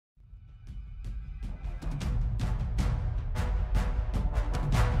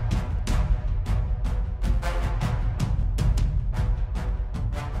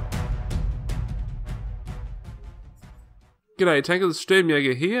G'day tankers,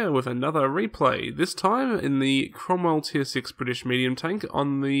 SturmJager here with another replay, this time in the Cromwell Tier 6 British medium tank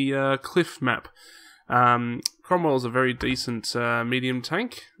on the Cliff map. Cromwell is a very decent medium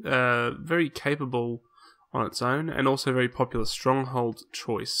tank, very capable on its own, and also very popular stronghold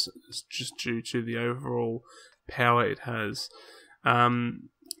choice, just due to the overall power it has.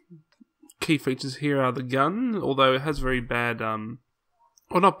 Key features here are the gun, although it has very bad, well,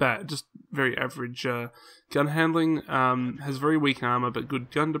 not bad, just very average gun handling, has very weak armor but good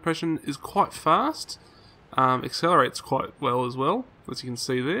gun depression, is quite fast, accelerates quite well as you can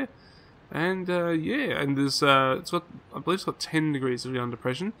see there, and yeah, and there's, I believe it's got 10 degrees of gun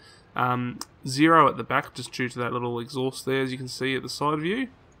depression, 0 at the back just due to that little exhaust there as you can see at the side view.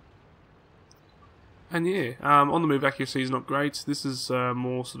 And yeah, on the move accuracy is not great. This is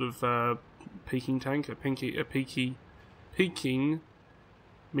more sort of peaking tank, a peaking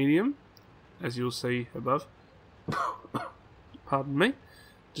medium, as you'll see above. Pardon me,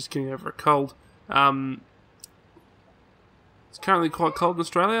 just getting over a cold. It's currently quite cold in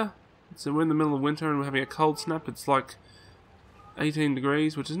Australia, so we're in the middle of winter and we're having a cold snap. It's like 18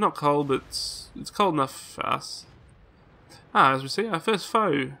 degrees, which is not cold, but it's cold enough for us. As we see, our first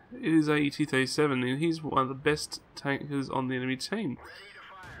foe is a T-37, and he's one of the best tankers on the enemy team.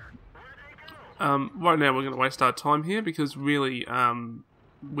 Right now we're going to waste our time here because really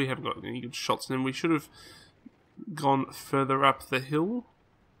we haven't got any good shots in him. We should have gone further up the hill,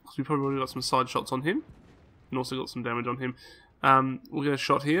 because we probably would have got some side shots on him, and also got some damage on him. We'll get a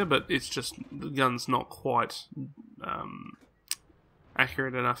shot here, but it's just, the gun's not quite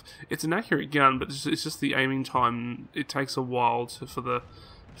accurate enough. It's an accurate gun, but it's just the aiming time. It takes a while for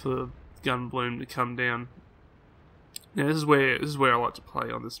the gun bloom to come down. Now this is where I like to play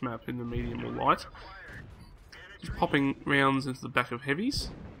on this map, in the medium or light. Just popping rounds into the back of heavies.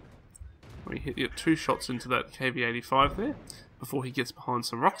 We get 2 shots into that KV-85 there before he gets behind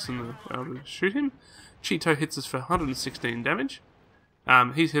some rocks and we're able to shoot him. Cheeto hits us for 116 damage.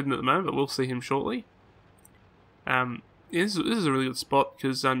 He's hidden at the moment, but we'll see him shortly. Yeah, this is a really good spot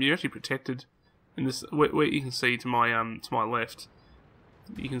because you're actually protected in this. Where you can see to my left,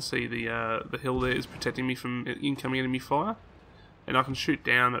 you can see the hill there is protecting me from incoming enemy fire, and I can shoot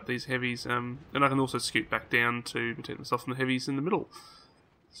down at these heavies, and I can also scoot back down to protect myself from the heavies in the middle.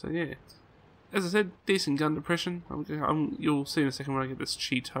 So yeah, as I said, decent gun depression. You'll see in a second when I get this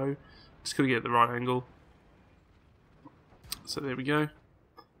Cheeto. Just gotta get at the right angle. So there we go.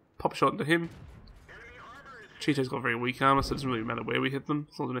 Pop shot into him. Cheeto's got very weak armor, so it doesn't really matter where we hit them.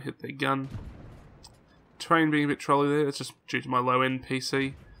 It's not going to hit their gun. Terrain being a bit trolly there, that's just due to my low-end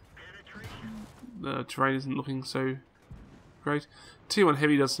PC. The terrain isn't looking so great. T1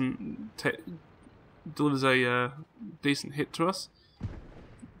 Heavy does delivers a decent hit to us.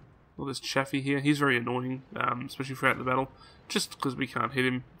 Well, there's Chaffee here. He's very annoying, especially throughout the battle, just because we can't hit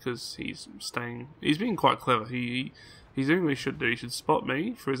him because he's being quite clever. He's doing what he should do. He should spot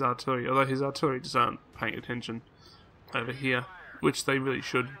me for his artillery, although his artillery just aren't paying attention over here, which they really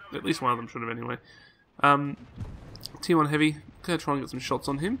should. At least one of them should have anyway. T1 Heavy, gonna try and get some shots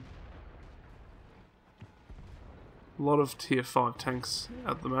on him. A lot of tier 5 tanks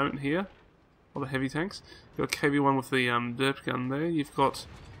at the moment here. A lot of heavy tanks. You've got KV1 with the derp gun there. You've got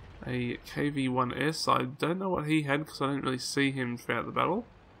a KV1S. I don't know what he had because I didn't really see him throughout the battle.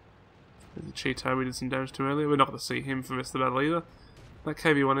 There's a Cheeto we did some damage to earlier. We're not going to see him for the rest of the battle either. That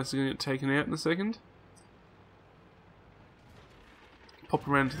KV1S is going to get taken out in a second. Pop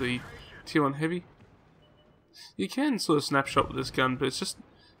around to the Tier 1 Heavy. You can sort of snapshot with this gun, but it's just,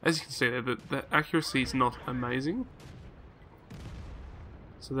 as you can see there, the accuracy is not amazing.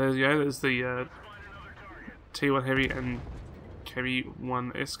 So there you go, there's the T1 Heavy and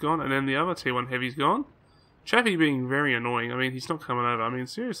KV1S gone, and then the other T1 Heavy's gone. Chappie being very annoying. I mean, he's not coming over. I mean,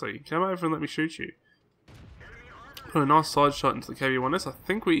 seriously, come over and let me shoot you. Put a nice side shot into the KV1S. I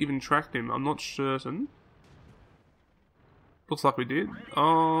think we even tracked him. I'm not certain. Looks like we did.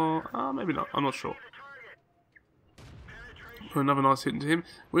 Oh, maybe not. I'm not sure. Put another nice hit into him.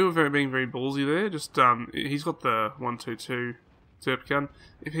 We were being very ballsy there. Just he's got the 122 Zerp gun.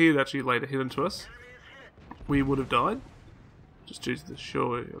 If he had actually laid a hit into us, we would have died. Just due to the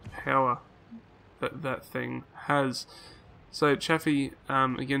sheer power that thing has. So Chaffee,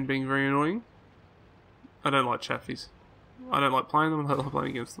 again, being very annoying. I don't like Chaffies. I don't like playing them, I don't like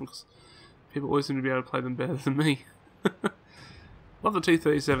playing against them, because people always seem to be able to play them better than me. Love the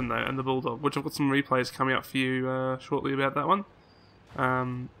T-37 though, and the Bulldog, which I've got some replays coming up for you shortly about that one.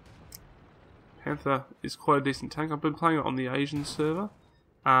 Panther is quite a decent tank. I've been playing it on the Asian server.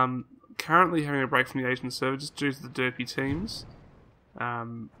 Currently having a break from the Asian server just due to the derpy teams.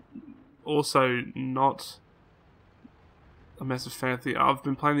 Also not a massive fan of the. I've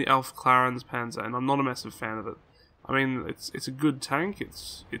been playing the Alpha Clarence Panzer, and I'm not a massive fan of it. I mean, it's a good tank.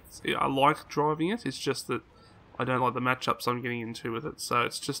 I like driving it. It's just that I don't like the matchups I'm getting into with it. So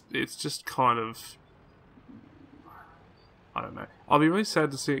it's just kind of, I don't know. I'll be really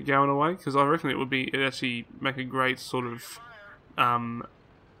sad to see it going away, because I reckon it'd actually make a great sort of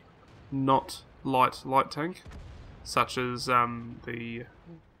not light tank, such as the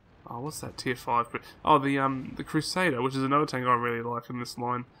what's that tier 5? The Crusader, which is another tank I really like in this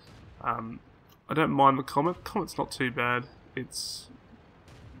line. I don't mind the Comet. Comet's not too bad. It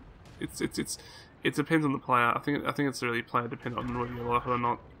depends on the player. I think it's really player dependent on whether you like it or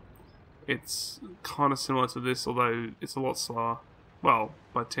not. It's kind of similar to this, although it's a lot slower. Well,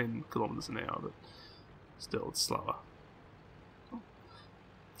 by 10 kilometers an hour, but still, it's slower.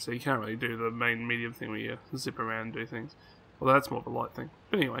 So you can't really do the main medium thing where you zip around and do things. Although that's more of a light thing.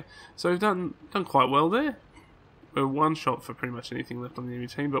 But anyway, so we've done quite well there. We're one shot for pretty much anything left on the enemy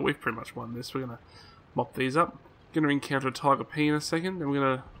team, but we've pretty much won this. We're going to mop these up. Going to encounter a Tiger P in a second, and we're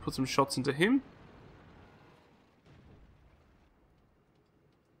going to put some shots into him.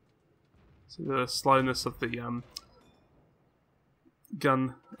 So the slowness of the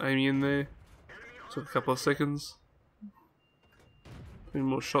gun aiming in there. Took a couple of seconds. Putting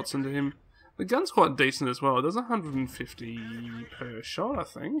more shots into him. The gun's quite decent as well. It does 150 per shot, I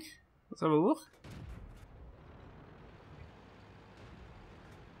think. Let's have a look.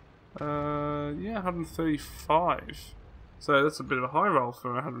 Yeah, 135. So that's a bit of a high roll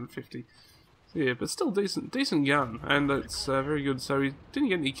for 150. So yeah, but still decent gun, and it's very good. So he didn't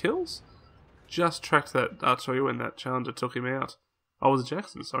get any kills. Just tracked that artillery when that Challenger took him out. Oh, was it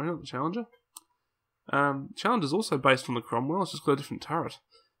Jackson? Sorry, not the Challenger. Challenger's also based on the Cromwell. It's just got a different turret.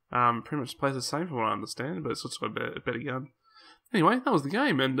 Pretty much plays the same from what I understand, but it's also got a better gun. Anyway, that was the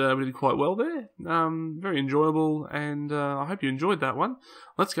game, and we did quite well there. Very enjoyable, and I hope you enjoyed that one.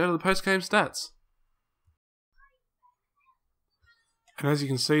 Let's go to the post-game stats. And as you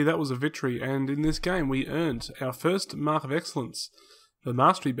can see, that was a victory, and in this game we earned our first Mark of Excellence, the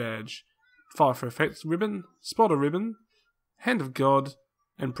Mastery Badge, Fire for Effect ribbon, Spotter ribbon, Hand of God,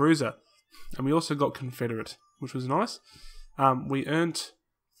 and Bruiser. And we also got Confederate, which was nice. We earned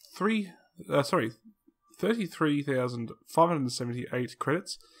 33,578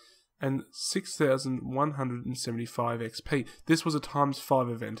 credits and 6,175 XP. This was a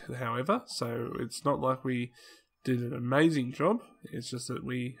 ×5 event, however, so it's not like we did an amazing job. It's just that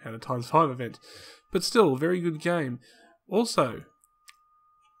we had a ×5 event. But still, very good game. Also,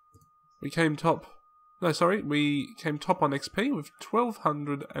 we came top on XP with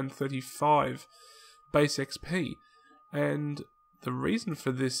 1,235 base XP. And the reason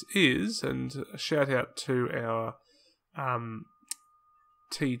for this is, and a shout out to our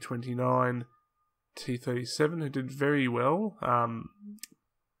T29, T37 who did very well.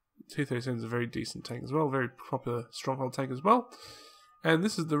 T37 is a very decent tank as well, very popular stronghold tank as well. And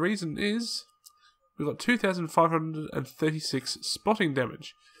this is the reason is, we got 2,536 spotting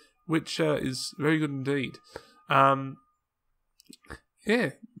damage, which is very good indeed.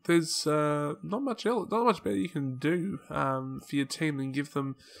 Yeah, there's not much better you can do for your team than give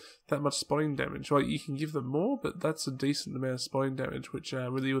them that much spotting damage. Well, you can give them more, but that's a decent amount of spotting damage, which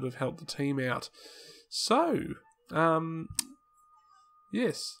really would have helped the team out. So,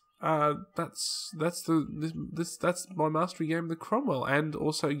 yes, that's my mastery game, the Cromwell, and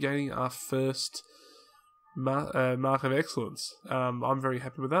also gaining our first Mark of Excellence. I'm very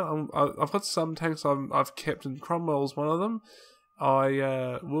happy with that. I've got some tanks I've kept, and Cromwell's one of them.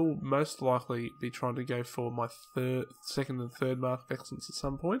 I will most likely be trying to go for my second and third Mark of Excellence at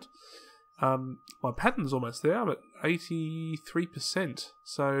some point. My pattern's almost there. I'm at 83%,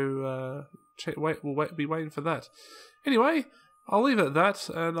 so we'll be waiting for that. Anyway, I'll leave it at that,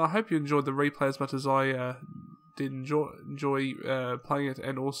 and I hope you enjoyed the replay as much as I did enjoy playing it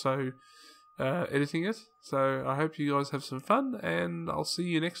and also editing it. So I hope you guys have some fun, and I'll see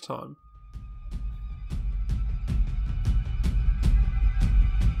you next time.